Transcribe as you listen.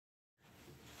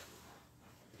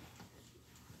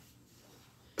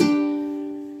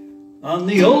On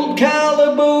the old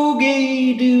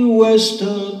Calabogie due west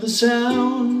of the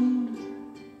Sound,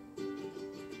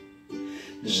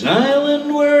 there's an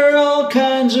island where all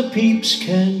kinds of peeps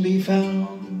can be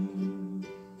found.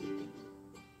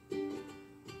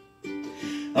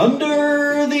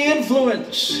 Under the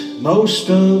influence most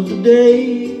of the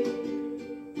day,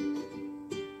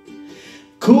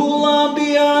 cool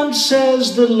ambiance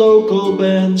as the local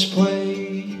bands play.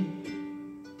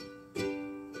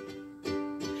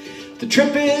 The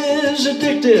trip is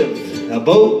addictive, a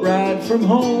boat ride from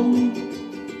home.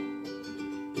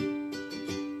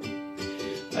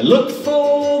 I look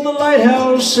for the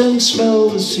lighthouse and smell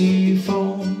the sea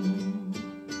foam.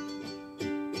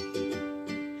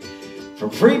 From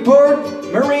Freeport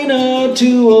Marina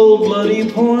to Old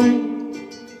Bloody Point,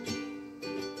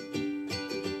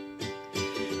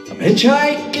 I'm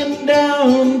hitchhiking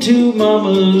down to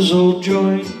Mama's old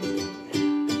joint.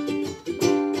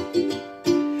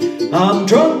 I'm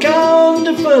drunk on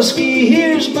Dafuskie,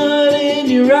 here's mud in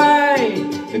your eye.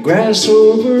 The grass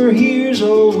over here's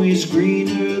always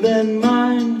greener than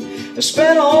mine. I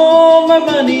spent all my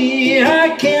money,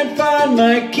 I can't find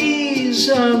my keys.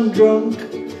 I'm drunk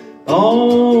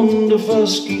on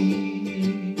Dafuskie.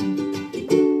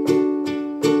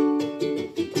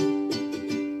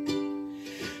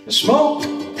 A smoke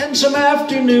and some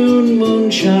afternoon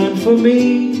moonshine for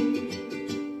me.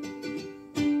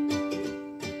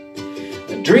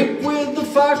 Drink with the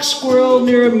fox squirrel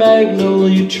near a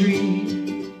magnolia tree.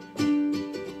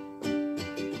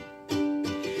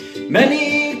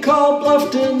 Many call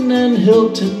Bluffton and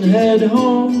Hilton head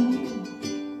home,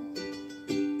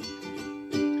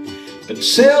 but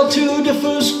sail to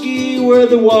Dafuskie where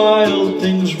the wild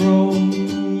things roam.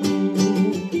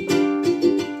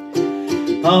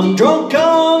 I'm drunk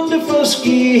on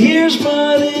Dafuskie, here's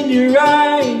mud in your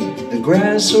eye. The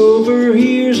grass over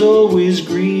here's always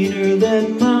greener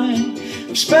than mine.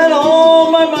 I've spent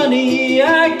all my money,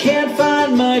 I can't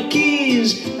find my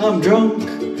keys. I'm drunk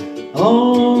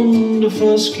on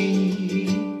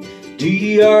Dafuskie,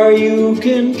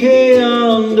 D-R-U-K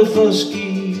on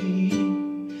Dafuskie.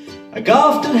 I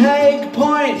golfed at Hague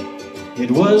Point,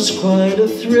 it was quite a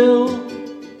thrill.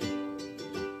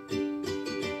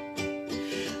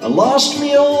 I lost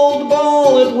me old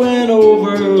ball, it went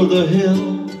over the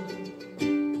hill.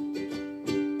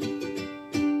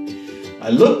 I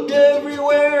looked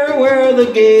everywhere where the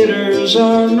gators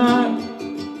are not.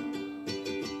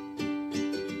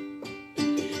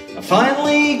 I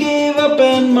finally gave up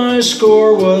and my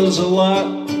score was a lot.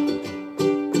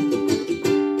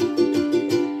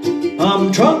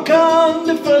 I'm drunk on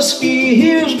Dafuskie,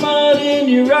 here's mud in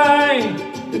your eye.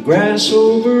 The grass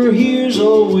over here's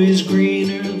always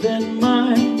greener than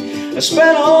mine. I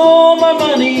spent all my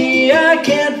money, I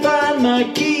can't find my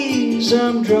keys.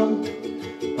 I'm drunk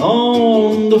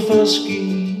on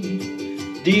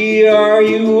Dafuskie,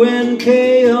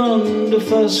 D-R-U-N-K on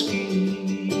Dafuskie.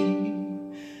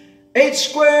 8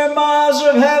 square miles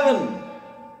of heaven,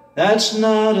 that's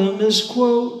not a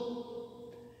misquote.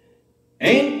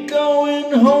 Ain't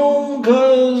going home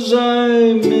 'cause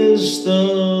I missed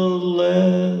the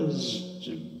last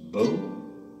boat.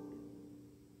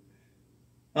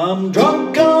 I'm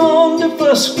drunk on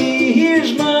Dafuskie,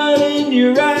 here's mud in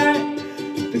your eye.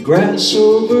 The grass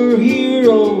over here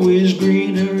always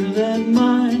greener than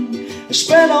mine. I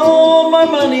spent all my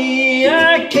money,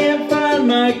 I can't find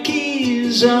my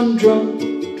keys. I'm drunk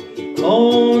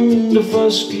on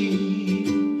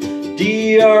Dafuskie,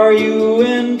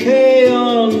 D-R-U-N-K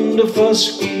on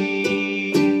Dafuskie.